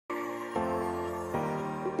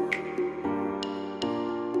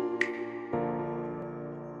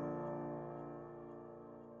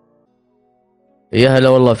يا هلا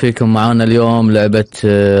والله فيكم. معانا اليوم لعبة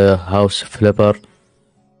هاوس فليبر.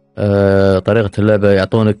 طريقة اللعبة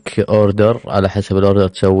يعطونك اوردر، على حسب الاوردر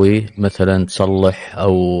تسويه، مثلا تصلح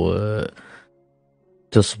او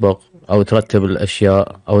تصبغ او ترتب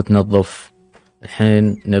الاشياء او تنظف.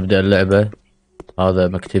 الحين نبدأ اللعبة. هذا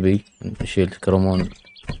مكتبي، نشيل كرمون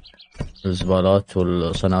الزبالات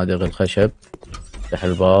والصناديق الخشب. افتح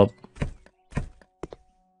الباب،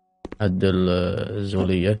 عدل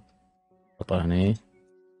الزولية، حطها هني.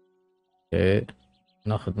 اوكي،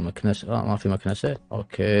 ناخذ مكنسة. ما في مكنسة.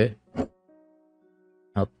 اوكي،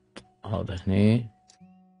 نحط هذا هني،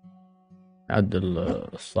 نعدل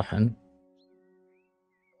الصحن.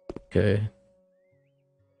 اوكي،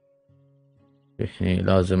 هني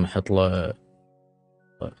لازم احط له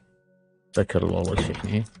سكر اول شي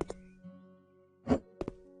هني.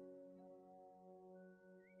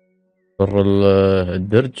 بر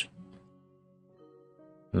الدرج،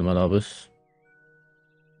 الملابس،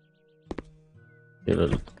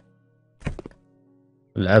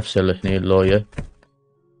 العفسة اللي هني، اللوية.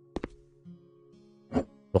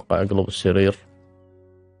 اتوقع اقلب السرير.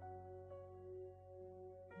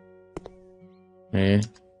 ايه،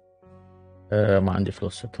 ما عندي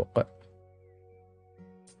فلوس اتوقع.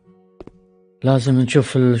 لازم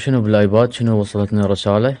نشوف شنو بالايباد، شنو وصلتنا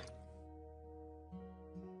رسالة.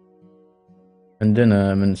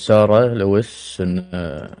 عندنا من سارة لويس ان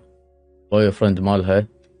بوي فريند مالها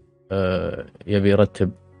يبي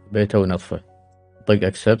يرتب بيته وينظفه. طق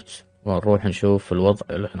اكسبت ونروح نشوف الوضع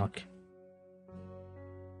اللي هناك.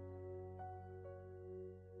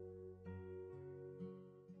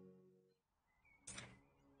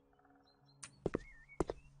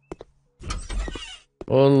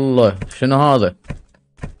 والله شنو هذا؟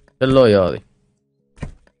 اللوية هذي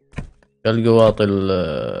القواطي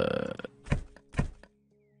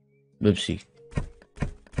بيبسي.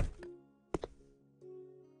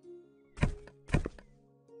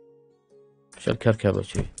 شو الكركبة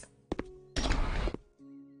شي؟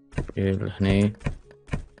 هني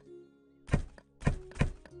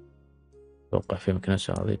اتوقع في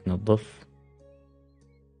مكنسة هذي تنظف.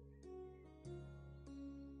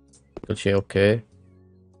 كل شي اوكي.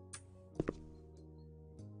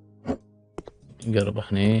 نقرب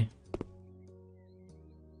هني،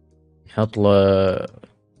 نحط له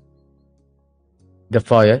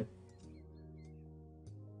دفاية.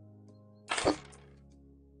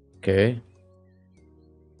 اوكي،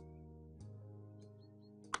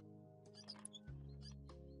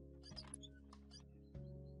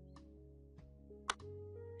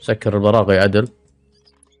 سكر البراغي عدل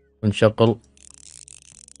ونشغل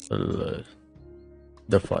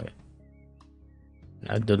الدفاية.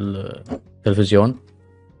 نعدل التلفزيون،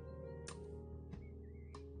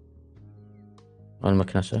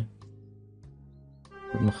 المكنسة،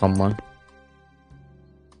 المخمة.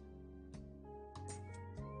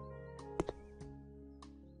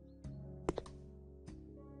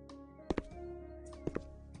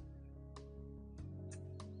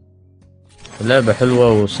 اللعبة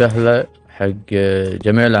حلوة وسهلة حق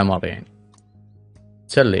جميع الأعمار، يعني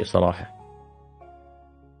تسلي صراحة.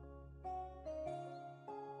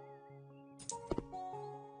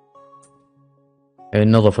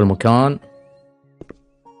 ننظف المكان،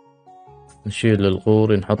 نشيل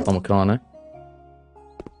الغوري نحطه مكانه.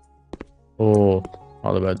 اوه،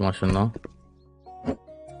 هذا بعد ما شلناه.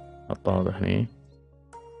 نحطه هذا هني.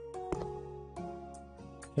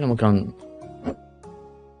 هنا مكان.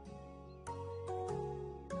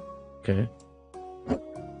 اوكي،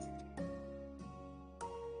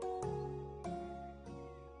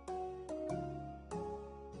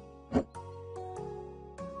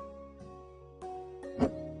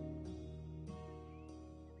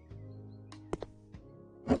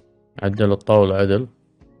 عدل الطاولة عدل،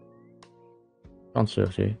 ما تصير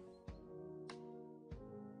شي.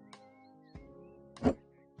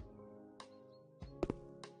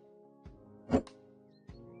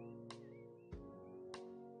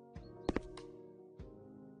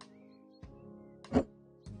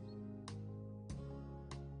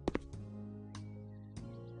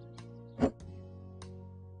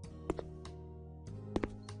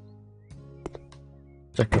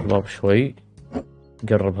 سكر الباب شوي،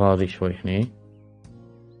 قرب هذه شوي هني.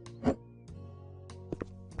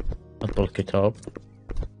 حط الكتاب.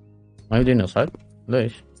 ما يمديني اصعد،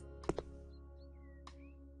 ليش؟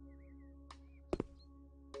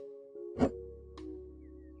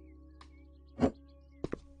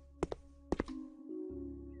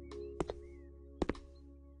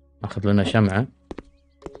 ناخذ لنا شمعة.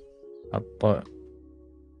 حط.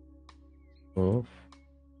 اوف،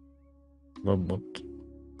 ضبط.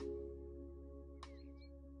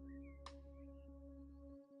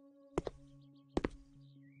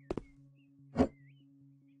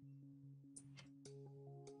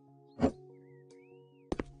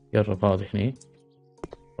 جرب هذه هني.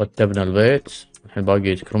 رتبنا البيت، الحين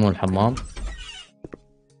باقي تكرمون الحمام.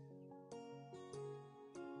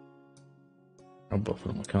 نظف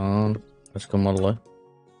المكان، حسكم الله.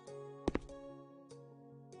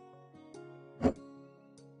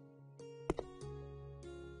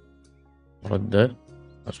 رده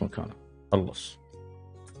نفس مكانه، خلص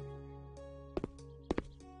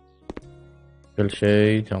كل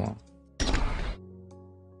شيء تمام.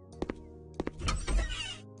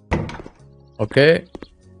 اوكي،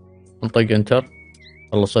 نطق انتر،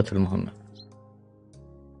 خلصت المهمة.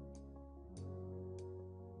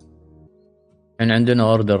 الحين عندنا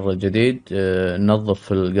اوردر جديد،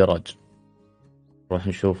 ننظف الجراج، نروح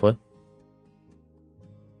نشوفه.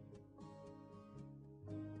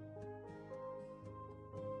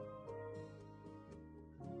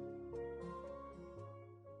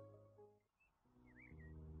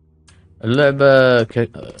 اللعبة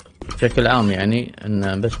بشكل عام يعني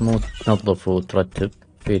ان بس مو تنظف وترتب،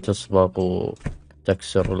 في تسبق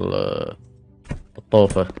وتكسر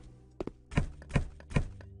الطوفة.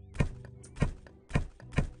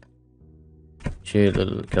 تشيل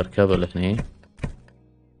الكركبة اللي هني.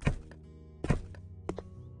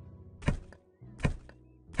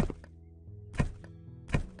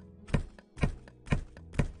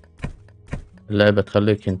 اللعبة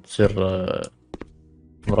تخليك انت تصير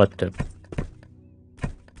مرتب.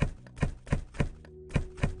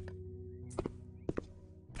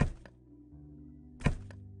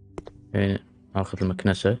 الحين ناخذ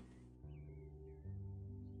المكنسة،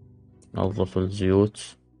 ننظف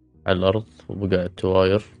الزيوت على الأرض وبقع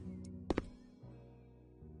التواير.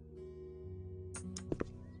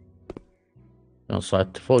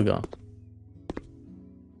 صعدت فوق.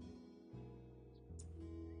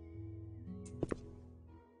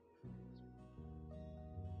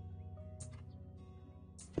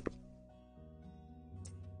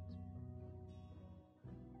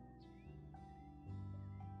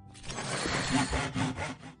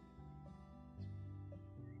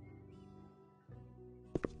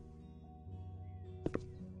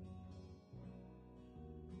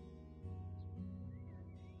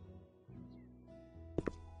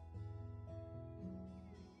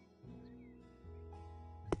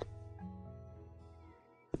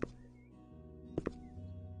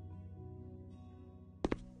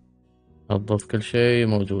 نظف كل شيء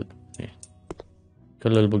موجود،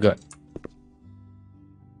 كل البقع.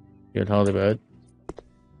 شيل هذي بعد،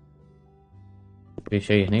 في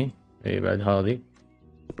شيء هني، اي بعد هذي.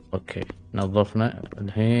 اوكي نظفنا.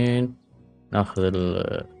 الحين ناخذ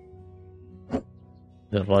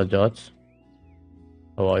الدراجات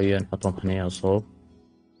هوائية، نحطهم هني صوب،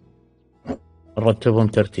 نرتبهم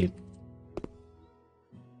ترتيب.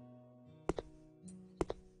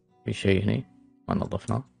 في شيء هني ما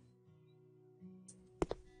نظفناه،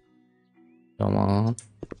 تمام.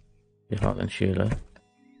 في هذا نشيله.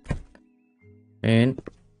 الحين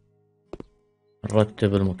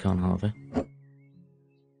نرتب المكان هذا.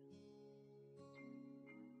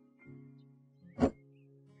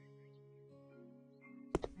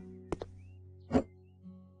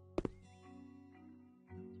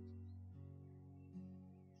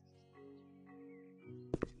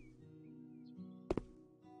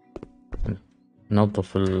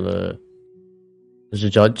 ننظف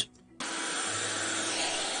الزجاج.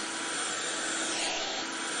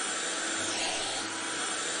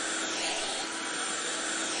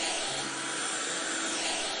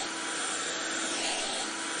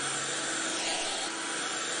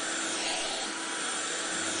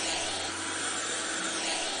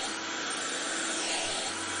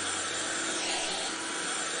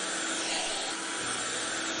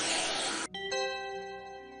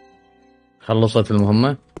 خلصت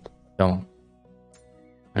المهمة، تمام.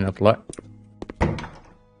 نطلع.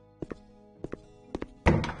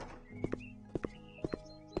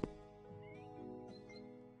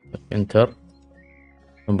 انتر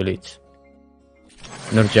كومبليت.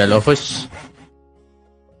 نرجع الاوفيس.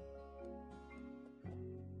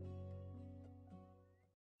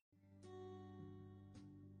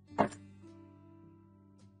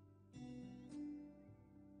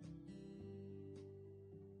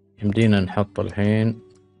 يمدينا نحط الحين،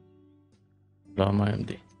 لا ما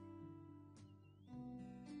يمدي.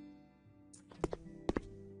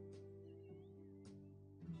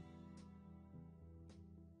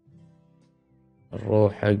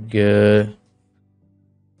 نروح حق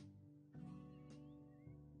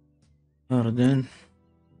أردن.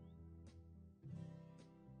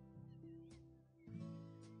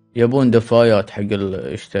 يبون دفايات حق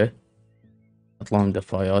الشتاء، اطلعهم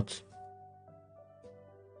دفايات.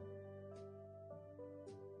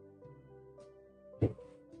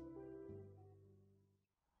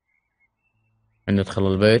 ندخل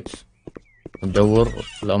البيت ندور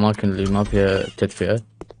الأماكن اللي ما فيها تدفئة.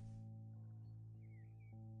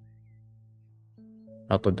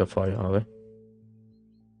 نحط الدفاية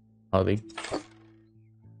هذه.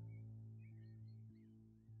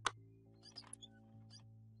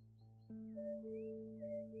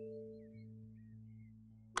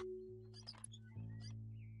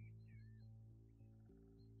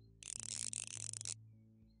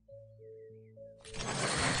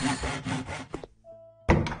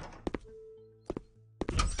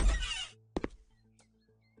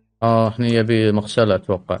 هني يبي مغسلة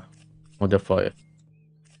أتوقع مو دفاية.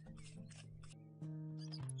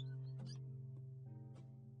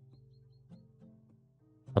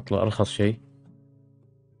 أطلع أرخص شي،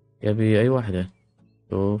 يبي أي واحدة.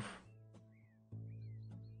 شوف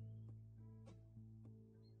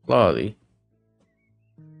لا هذي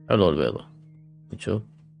حلوة البيضة. نشوف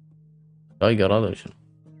تايجر هذا وشو.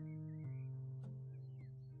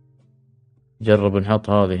 جرب نحط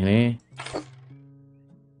هذه هني.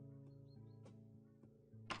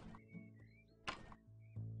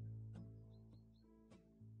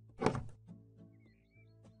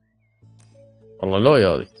 والله لويا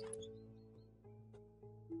هذي.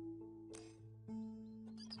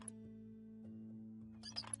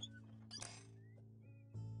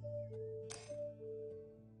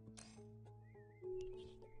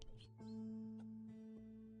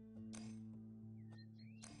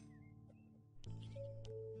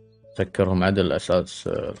 سكرهم عدل أساس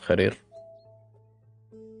الخرير.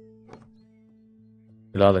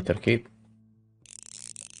 هذا تركيب.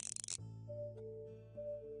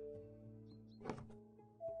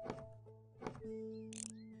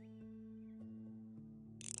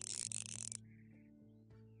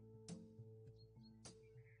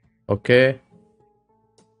 اوكي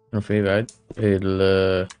شنو في بعد؟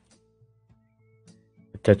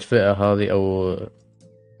 التدفئة هذه او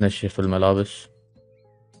نشف الملابس.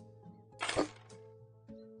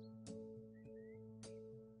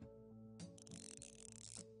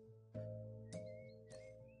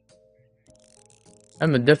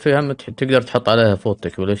 هم تدفي هم تقدر تحط عليها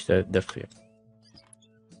فوطك وليش تدفي.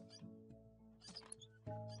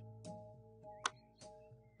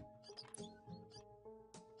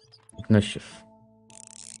 تنشف.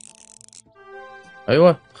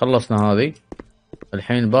 ايوه خلصنا هذه.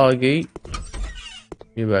 الحين باقي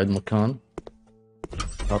في بعد مكان.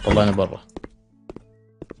 طلعنا برا.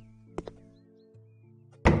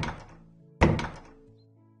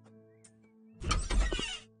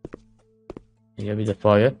 يبي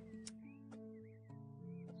دفاية.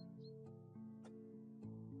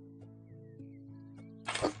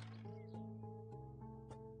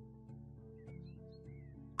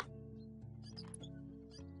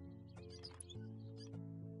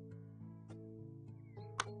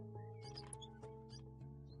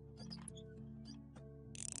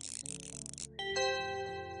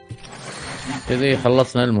 كذي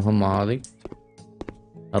خلصنا المهمة هذه.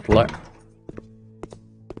 اطلع.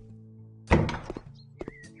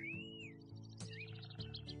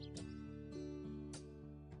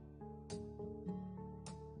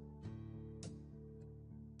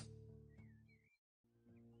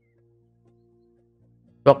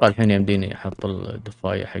 اتوقع الحين يمديني احط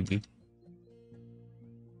الدفاية حقي.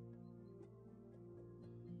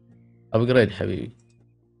 ابجريد حبيبي.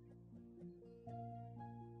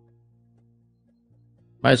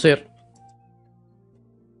 ما يصير.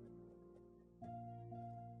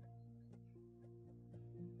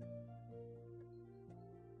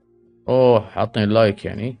 اوه حاطين لايك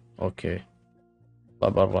يعني. اوكي اطلع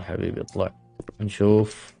برا حبيبي اطلع.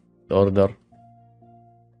 نشوف الاوردر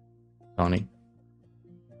ثاني.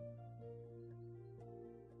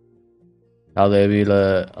 هذا يبي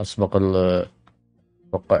له اسبق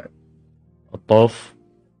اتوقع الطوف.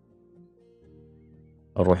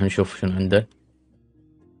 نروح نشوف شنو عنده.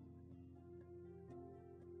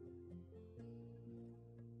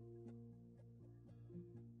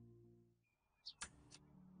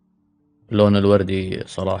 اللون الوردي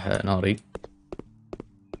صراحة ناري.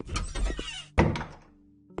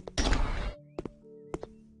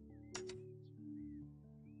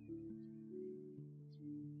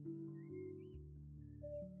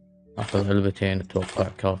 اخذ علبتين اتوقع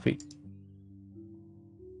كافي.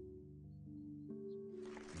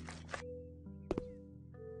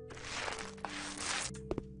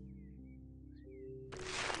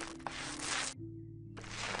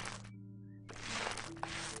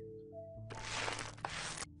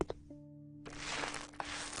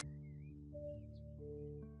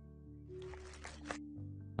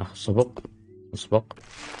 صبق صبق.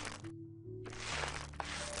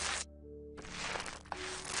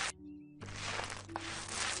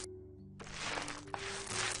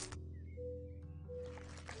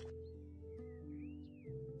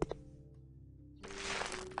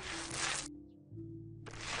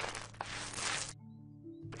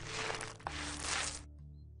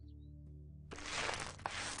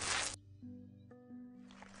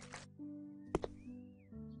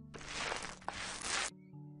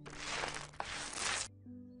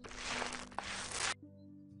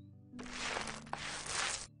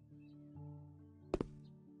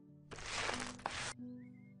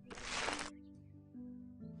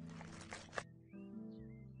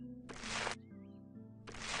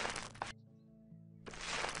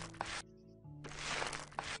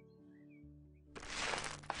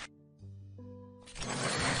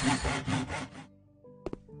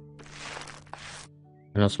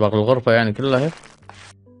 من أسباق الغرفة يعني كلها.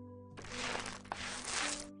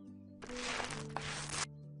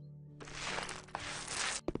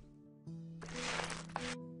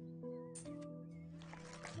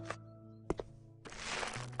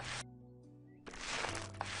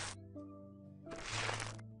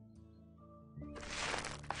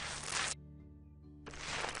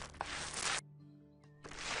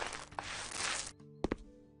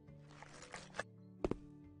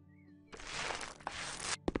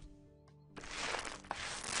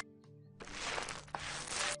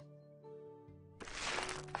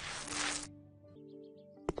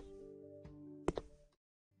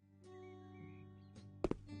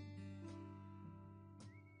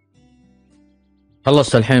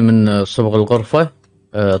 خلصت الحين من صبغ الغرفة.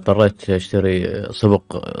 اضطريت اشتري صبغ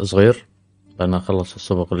صغير لأن أخلص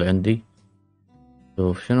الصبغ اللي عندي.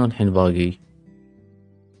 شوف شنو الحين باقي.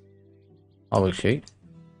 أول شي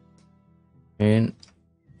الحين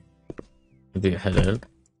نبي حلل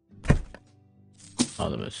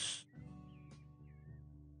هذا بس.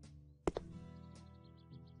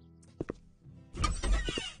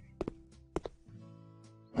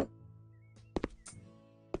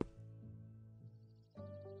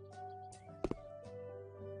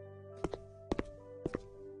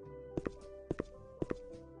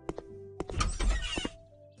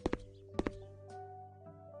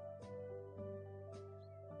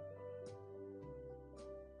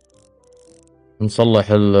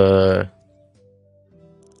 نصلح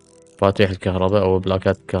مفاتيح الكهرباء أو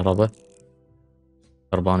بلاكات الكهرباء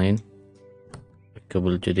خربانين، ركب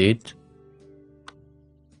الجديد.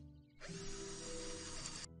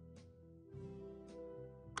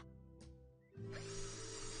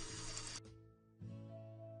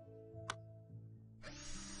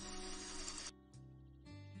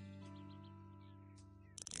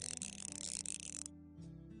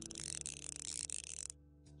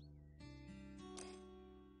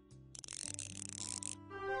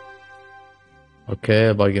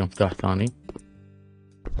 اوكي باقي مفتاح ثاني.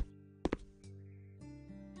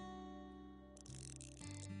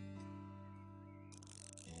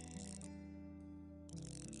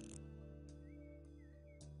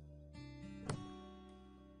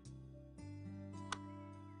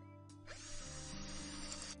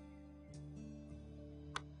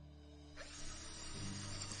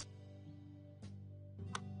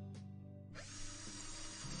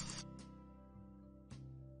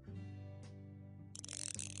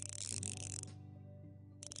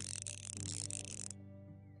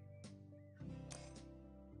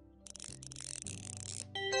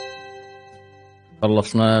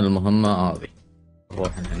 خلصنا المهمة هذه،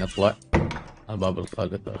 نروح الحين نطلع على الباب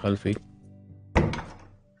الخلفي.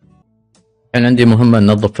 الحين عندي مهمة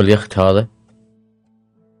ننظف اليخت هذا.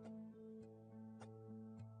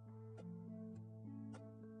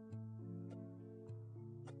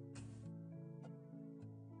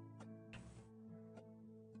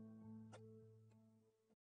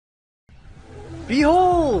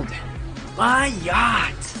 Behold! My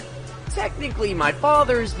yacht! Technically my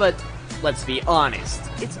father's, but let's be honest,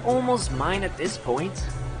 it's almost mine at this point.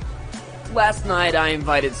 Last night I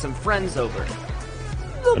invited some friends over.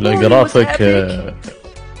 The party was epic.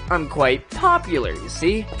 I'm quite popular, you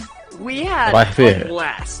see. We had a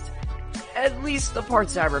blast. At least the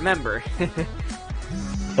parts I remember.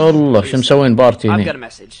 والله شو مسوين بارتي هنا؟ I've got a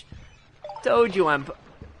message. Told you I'm...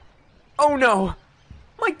 Oh no!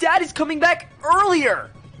 My dad is coming back earlier!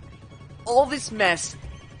 All this mess,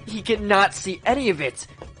 he cannot see any of it.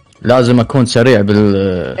 لازم أكون سريع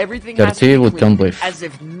بالترتيب والتنظيف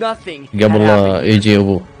قبل لا يجي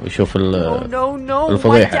أبوه ويشوف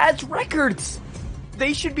الفضيحة. My dad's records!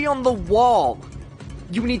 They should be on the wall.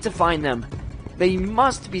 You need to find them. They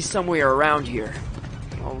must be somewhere around here.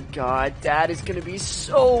 Oh god, Dad is gonna be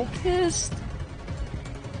so pissed.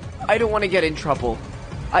 I don't want to get in trouble.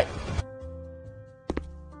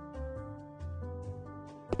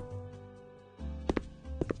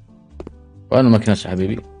 وين المكنسة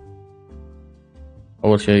حبيبي؟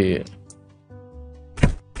 أول شيء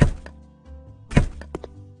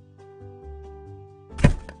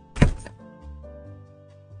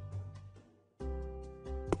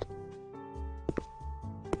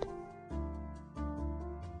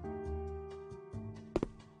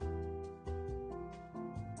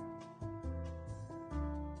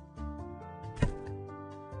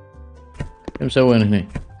شو مسوين هنا؟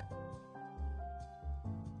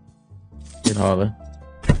 هذا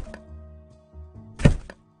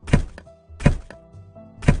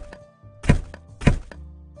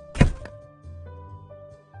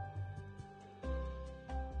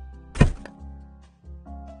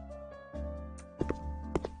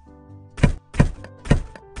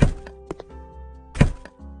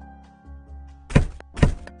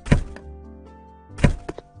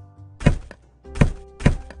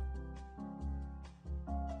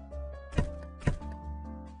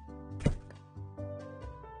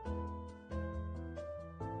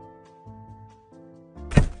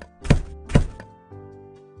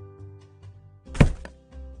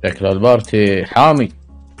شكل البارتي حامي.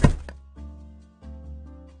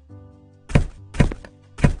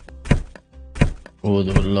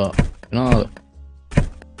 أعوذ بالله من هذا.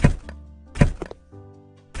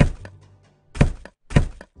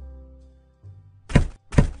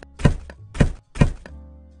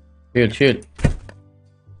 شيل شيل.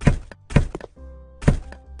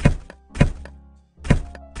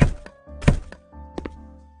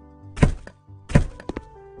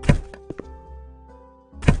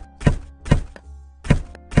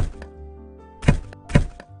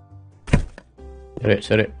 سريع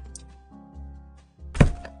سريع.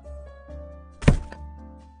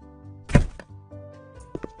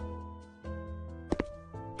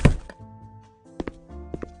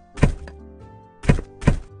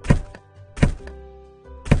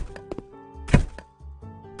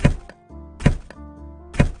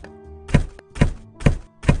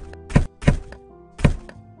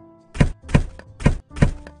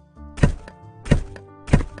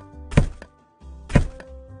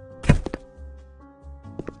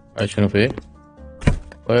 شنو فيه؟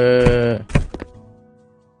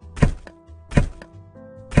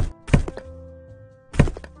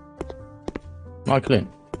 ماكلين.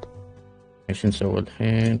 ايش نسوي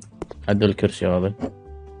الحين؟ عدل الكرسي هذا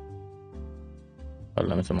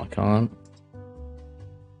خله مثل ما كان.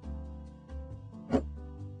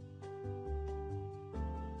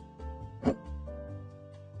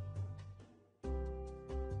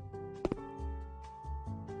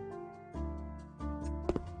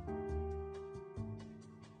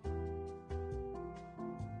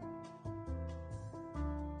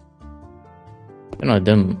 شنو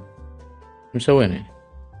دم مسوينه يعني؟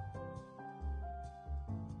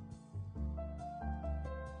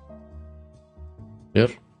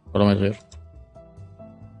 يصير ولا ما يصير؟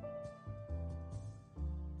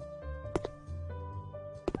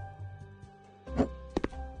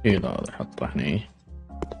 كذا هذا حطه هني.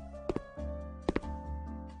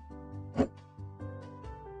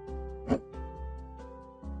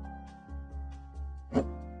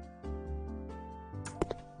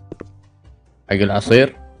 حق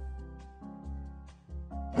العصير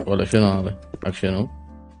ولا شنو هذا؟ حق شنو؟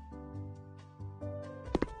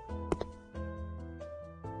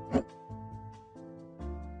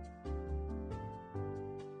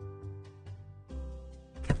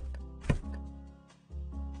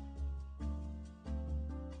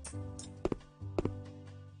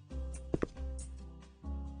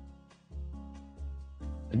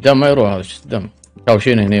 الدم ما يروح هذا. الدم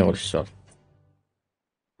كاوشين هني ولا السالفة؟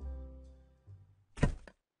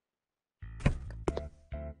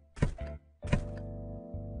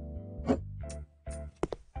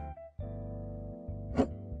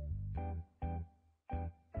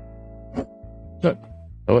 لا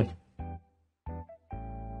سويت.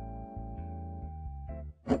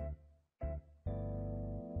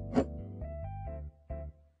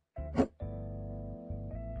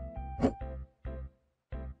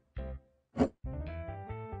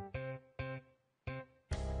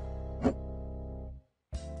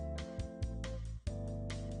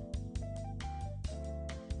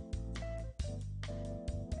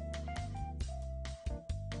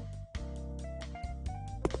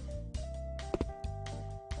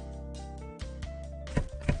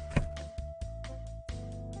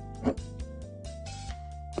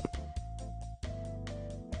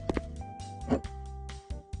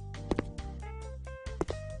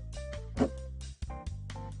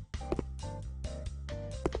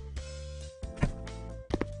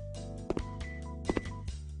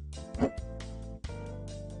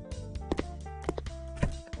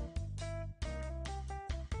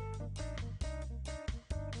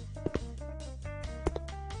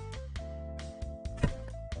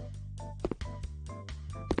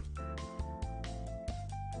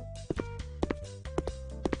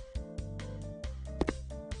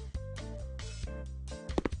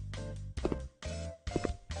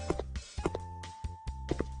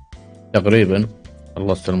 تقريبا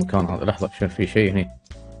خلصت المكان هذا. لحظة شوف في شيء هني.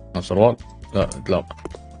 سروال؟ لا اطلاق.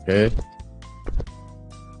 اوكي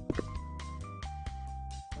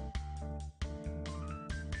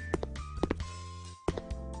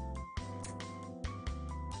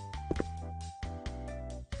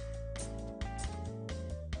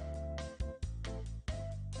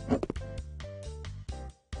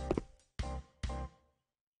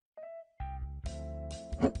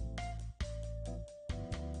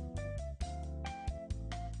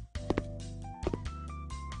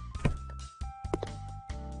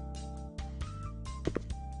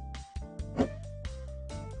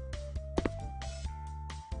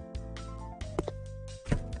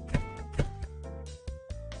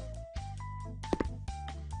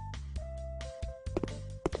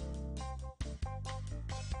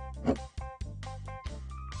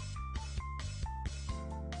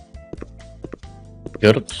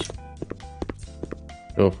قرد.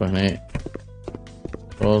 شوف هني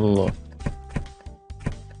والله.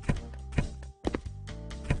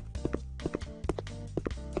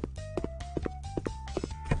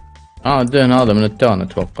 الدهن هذا من التان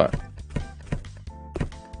اتوقع.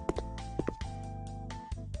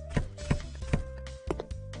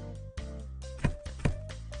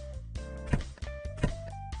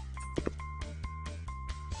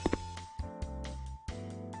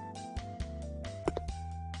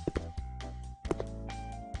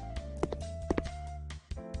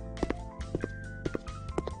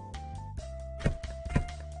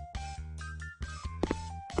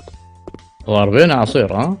 ضاربين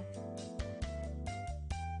عصير ها.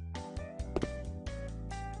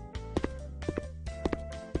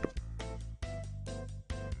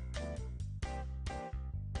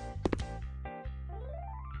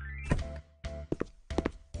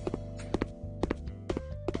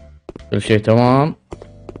 كل شيء تمام.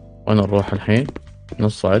 وين نروح الحين؟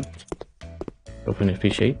 نصعد. شوف هنا في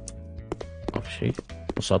شيء. ما في شيء.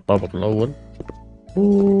 نصعد الطابق الأول.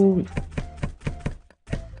 أوه.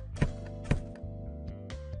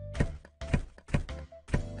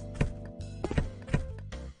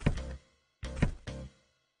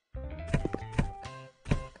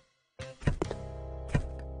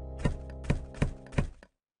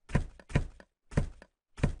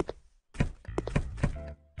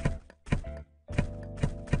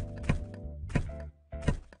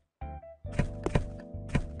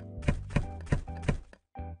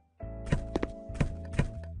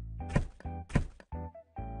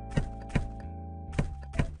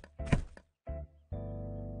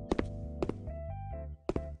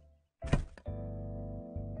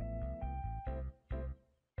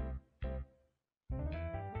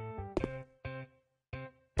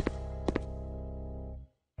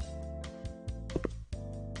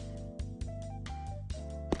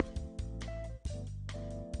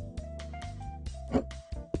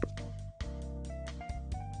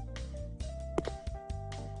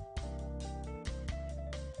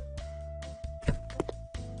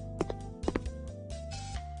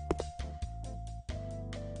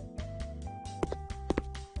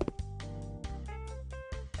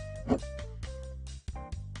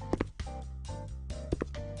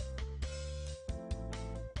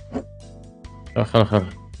 خل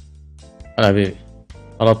حبيبي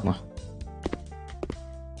غلطنا.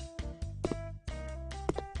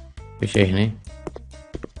 في شيء هني.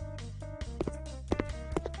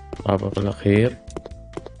 الطابق الأخير.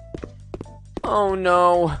 Oh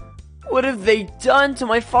no! What have they done to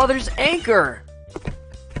my father's anchor?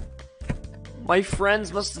 My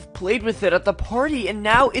friends must have played with it at the party and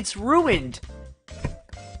now it's ruined.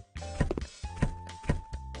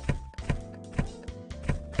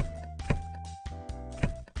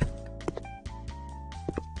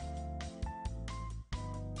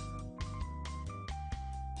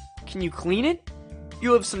 Can you clean it?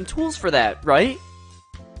 You have some tools for that, right?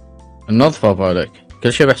 النظفة بالك.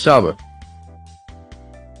 كل شيء بحسابه.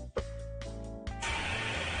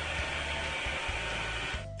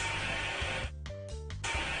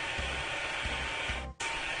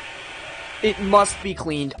 It must be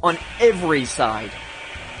cleaned on every side.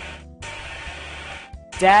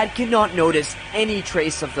 Dad cannot notice any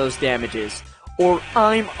trace of those damages, or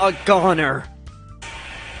I'm a goner.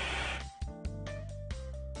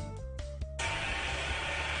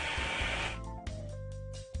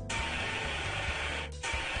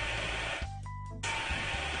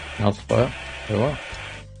 نظفة. ايوه.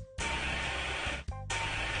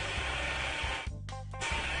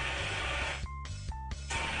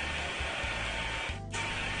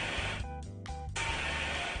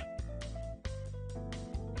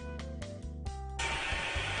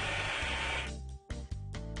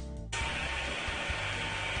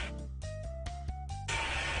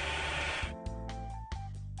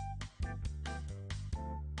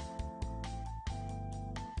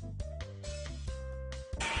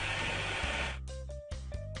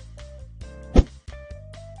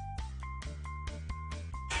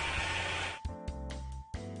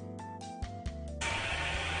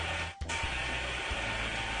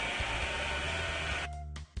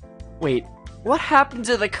 Wait, what happened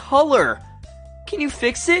to the color? Can you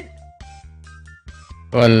fix it?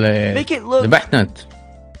 ولا Make it look, ذبحت انت.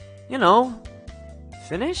 you know,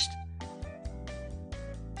 finished?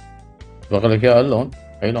 بغى لك اياه اللون.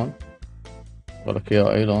 اي لون؟ بغى لك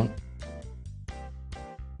اياه اي لون؟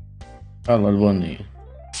 يلا البني.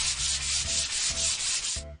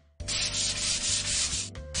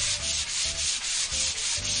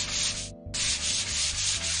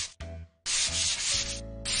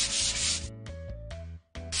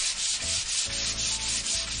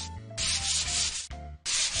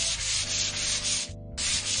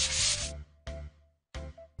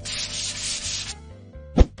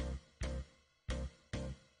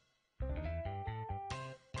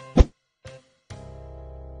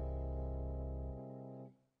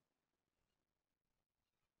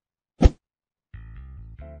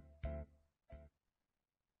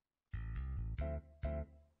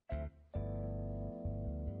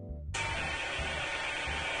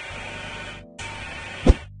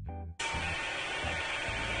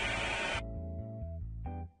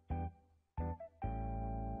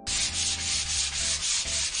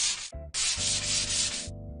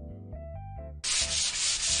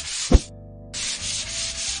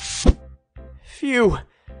 Phew,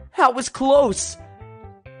 that was close.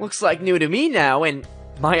 Looks like new to me now, and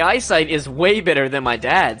my eyesight is way better than my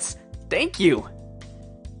dad's. Thank you.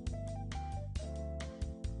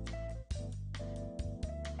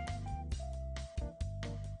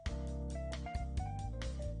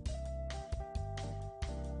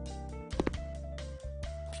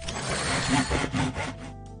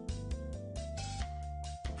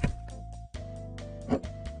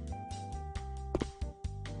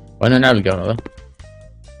 وانا نعلقه هذا.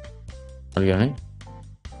 علقه هني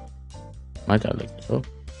ما يتعلق. شوف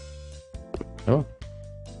شوف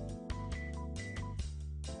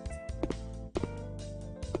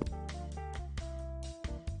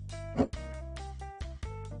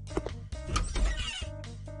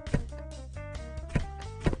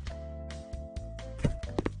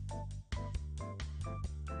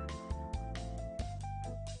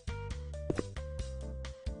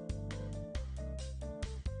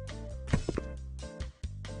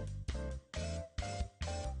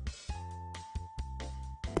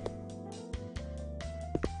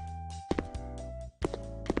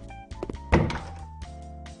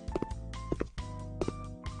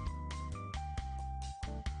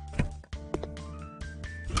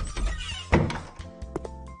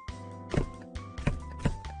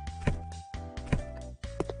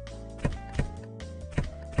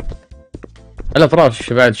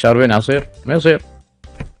الافراش بعد شاربين عصير ما يصير.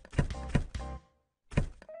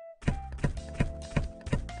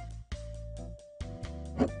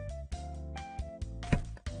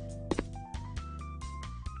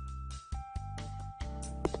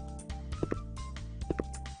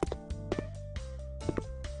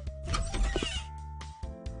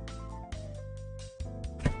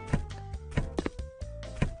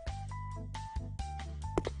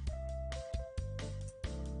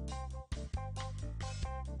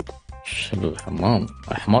 الحمام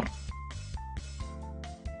احمر.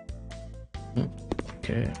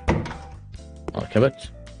 اوكي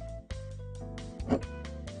ركبت.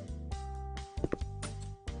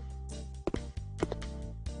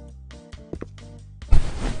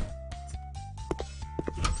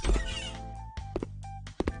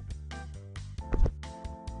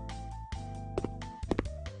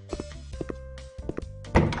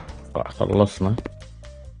 خلصنا.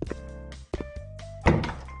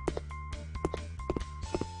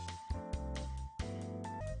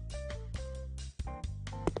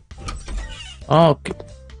 اوكي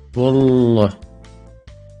والله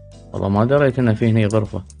ما دريت ان في هني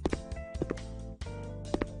غرفة.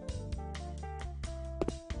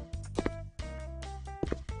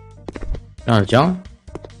 كان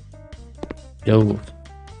جو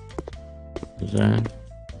زين.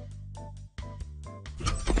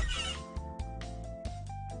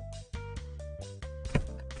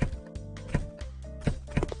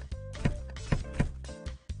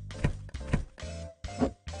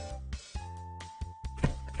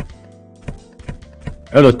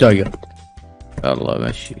 حلو التايجر. يلا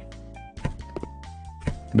مشي.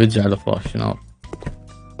 بيتزا على فراش نار.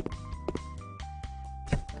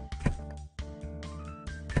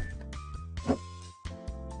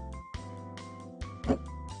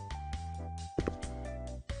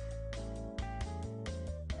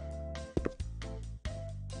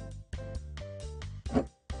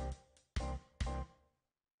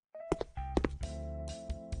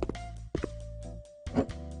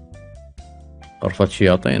 غرفة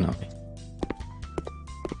شياطين هذه.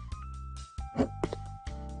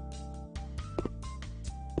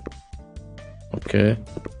 اوكي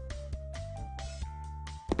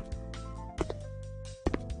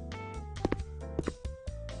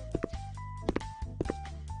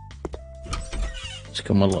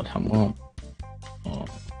مسكم الله الحمام.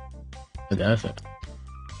 مدعسة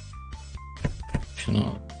شنو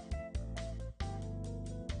هذا؟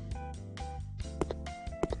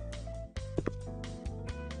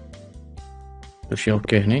 كل شي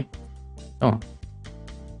اوكي هني. تمام.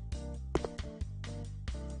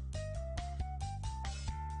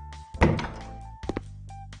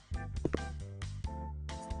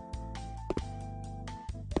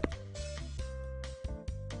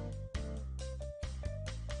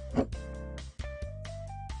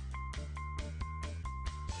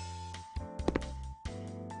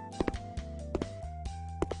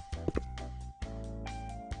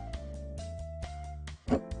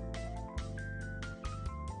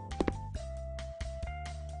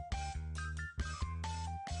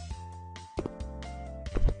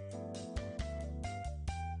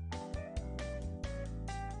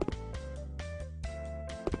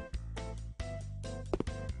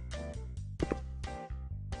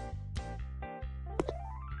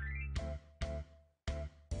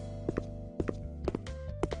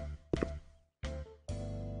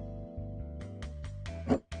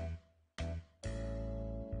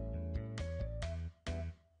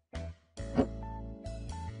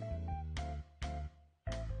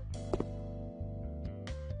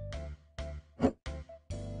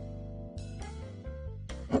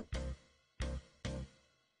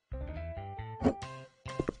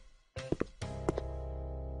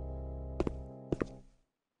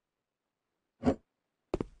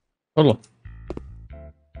 والله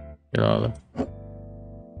يا هذا.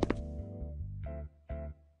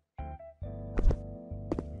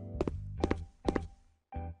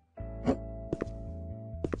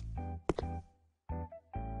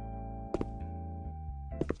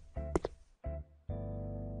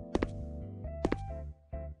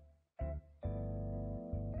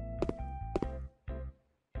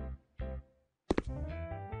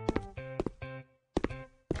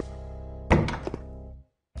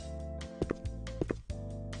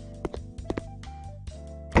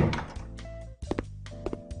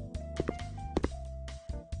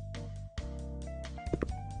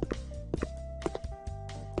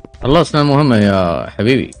 خلصنا المهمة يا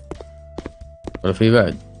حبيبي ولا في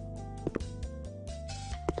بعد؟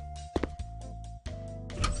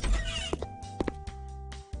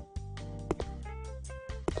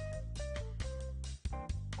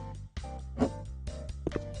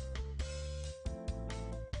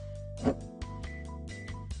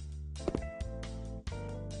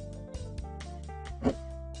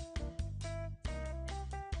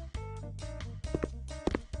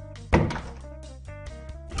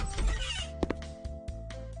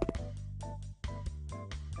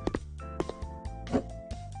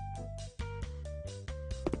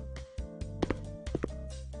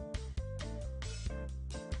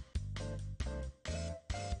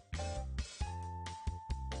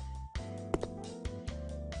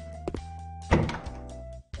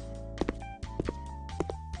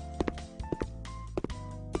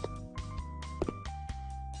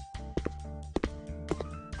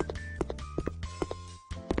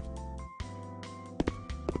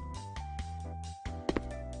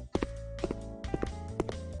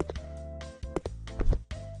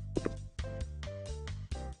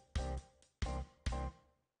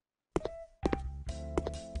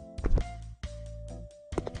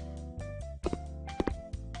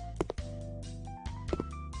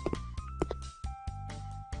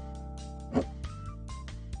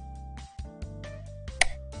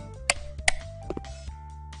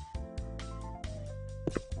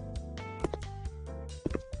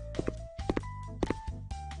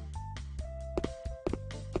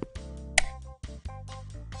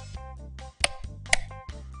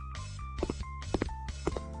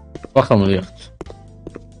 فخم اليخت.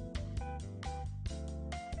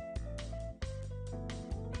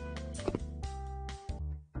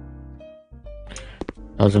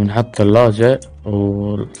 لازم نحط ثلاجة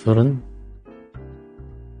والفرن.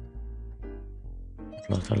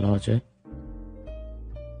 نطلع ثلاجة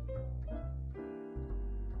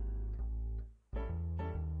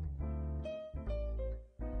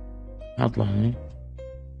نحطها هني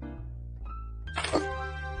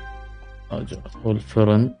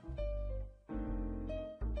والفرن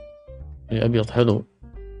أبيض حلو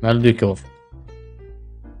مع الديكور.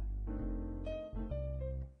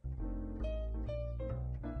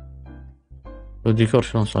 والديكور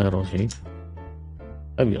شلون صاير أول شي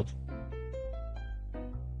أبيض.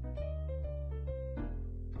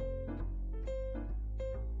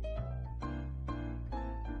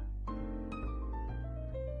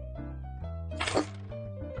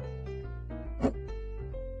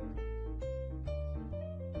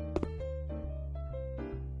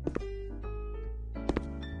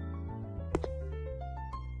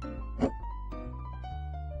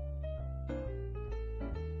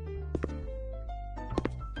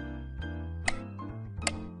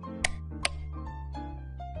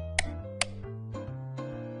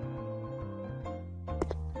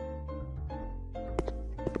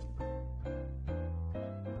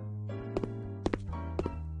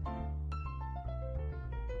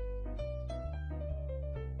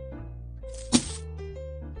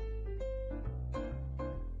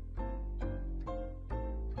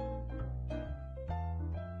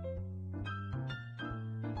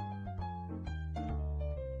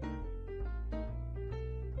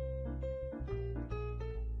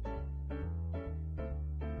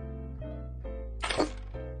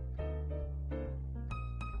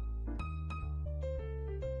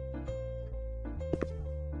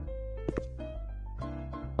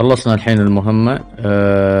 خلصنا الحين المهمة.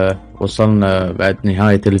 وصلنا بعد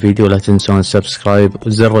نهاية الفيديو. لا تنسون سبسكرايب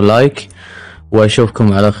وزر اللايك،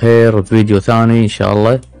 واشوفكم على خير بفيديو ثاني ان شاء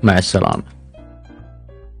الله. مع السلامة.